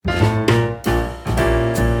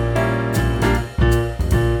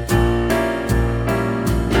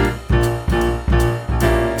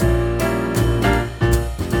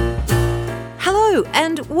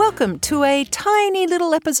to a tiny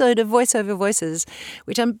little episode of Voice Over Voices,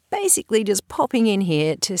 which I'm basically just popping in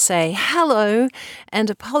here to say hello and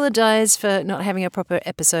apologise for not having a proper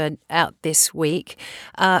episode out this week.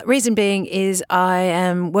 Reason being is I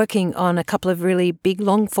am working on a couple of really big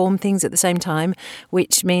long-form things at the same time,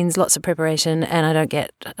 which means lots of preparation, and I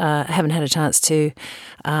haven't had a chance to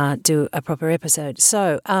do a proper episode.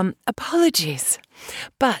 So, apologies.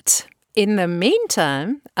 But in the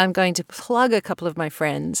meantime, I'm going to plug a couple of my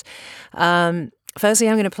friends. Firstly,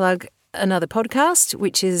 I'm going to plug another podcast,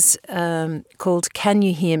 which is called Can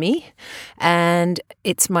You Hear Me? And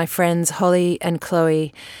it's my friends Holly and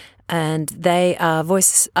Chloe, and they are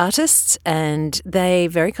voice artists, and they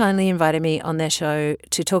very kindly invited me on their show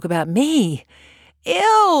to talk about me.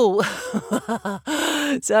 Ew!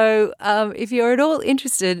 So if you're at all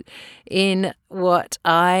interested in what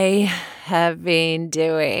I have been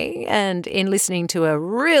doing and in listening to a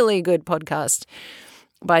really good podcast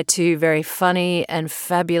by two very funny and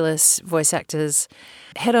fabulous voice actors,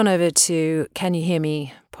 head on over to Can You Hear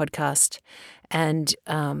Me podcast and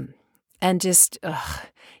just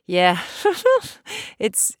yeah,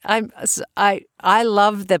 I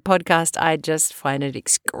love the podcast. I just find it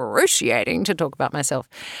excruciating to talk about myself.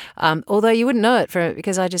 Although you wouldn't know it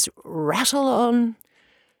because I just rattle on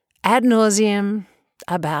ad nauseum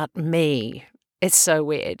about me. It's so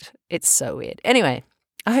weird. Anyway,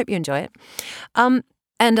 I hope you enjoy it.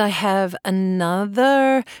 And I have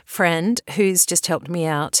another friend who's just helped me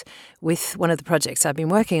out with one of the projects I've been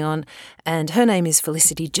working on, and her name is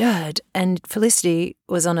Felicity Jerd. And Felicity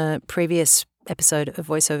was on a previous episode of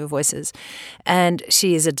Voice Over Voices, and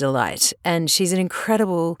she is a delight. And she's an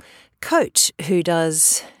incredible coach who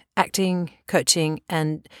does acting, coaching,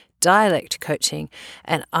 and dialect coaching.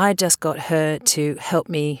 And I just got her to help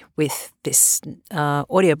me with this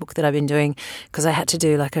audiobook that I've been doing, because I had to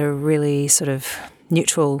do like a really sort of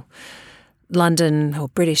neutral London or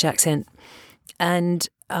British accent, and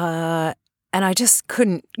I just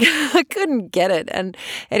couldn't get it. And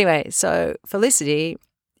anyway, so Felicity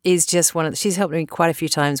is just she's helped me quite a few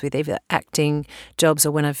times with either acting jobs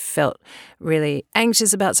or when I've felt really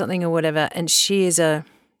anxious about something or whatever. And she is a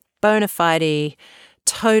bona fide,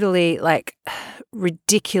 totally like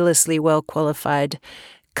ridiculously well qualified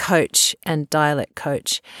coach and dialect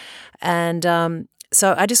coach. And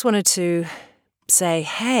so I just wanted to say,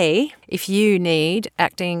 hey, if you need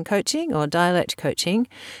acting coaching or dialect coaching,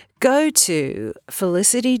 go to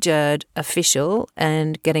Felicity Jerd Official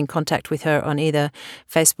and get in contact with her on either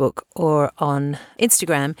Facebook or on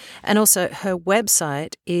Instagram. And also her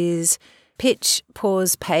website is Pitch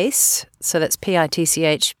Pause Pace, so that's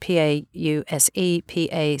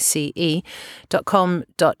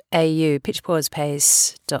pitchpausepace.com.au,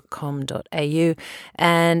 pitchpausepace.com.au.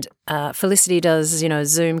 And Felicity does,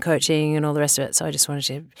 Zoom coaching and all the rest of it. So I just wanted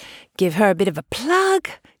to give her a bit of a plug.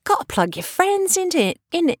 Got to plug your friends in it.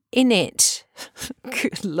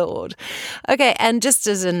 Good Lord. Okay, and just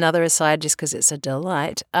as another aside, just because it's a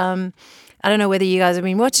delight, I don't know whether you guys have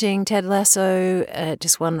been watching Ted Lasso.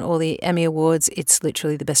 Just won all the Emmy Awards. It's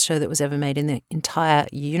literally the best show that was ever made in the entire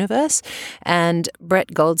universe. And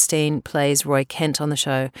Brett Goldstein plays Roy Kent on the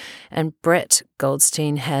show. And Brett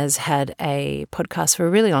Goldstein has had a podcast for a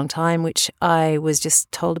really long time, which I was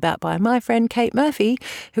just told about by my friend Kate Murphy,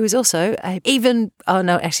 who is also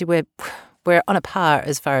we're on a par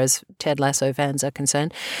as far as Ted Lasso fans are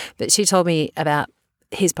concerned. But she told me about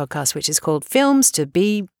his podcast, which is called Films to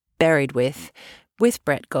Be Buried with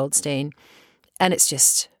Brett Goldstein, and it's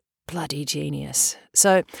just bloody genius.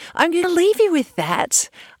 So I'm going to leave you with that.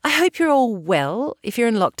 I hope you're all well. If you're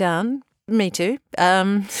in lockdown, me too.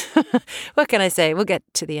 What can I say? We'll get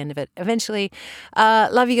to the end of it eventually.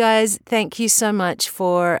 Love you guys. Thank you so much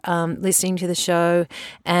for listening to the show,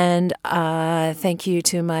 and thank you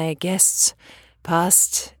to my guests,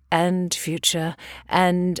 past and future,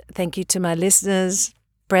 and thank you to my listeners,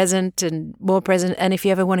 present and more present. And if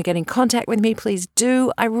you ever want to get in contact with me, please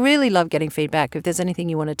do. I really love getting feedback. If there's anything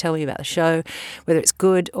you want to tell me about the show, whether it's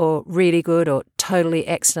good or really good or totally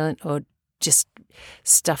excellent or just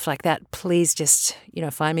stuff like that, please just,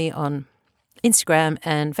 find me on Instagram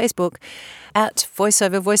and Facebook at Voice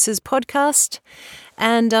Over Voices Podcast.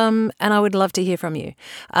 And I would love to hear from you.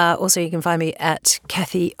 Also, you can find me at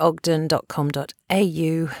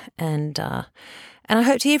kathyogden.com.au, and I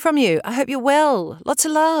hope to hear from you. I hope you're well. Lots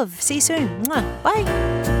of love. See you soon. Mwah.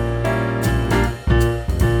 Bye.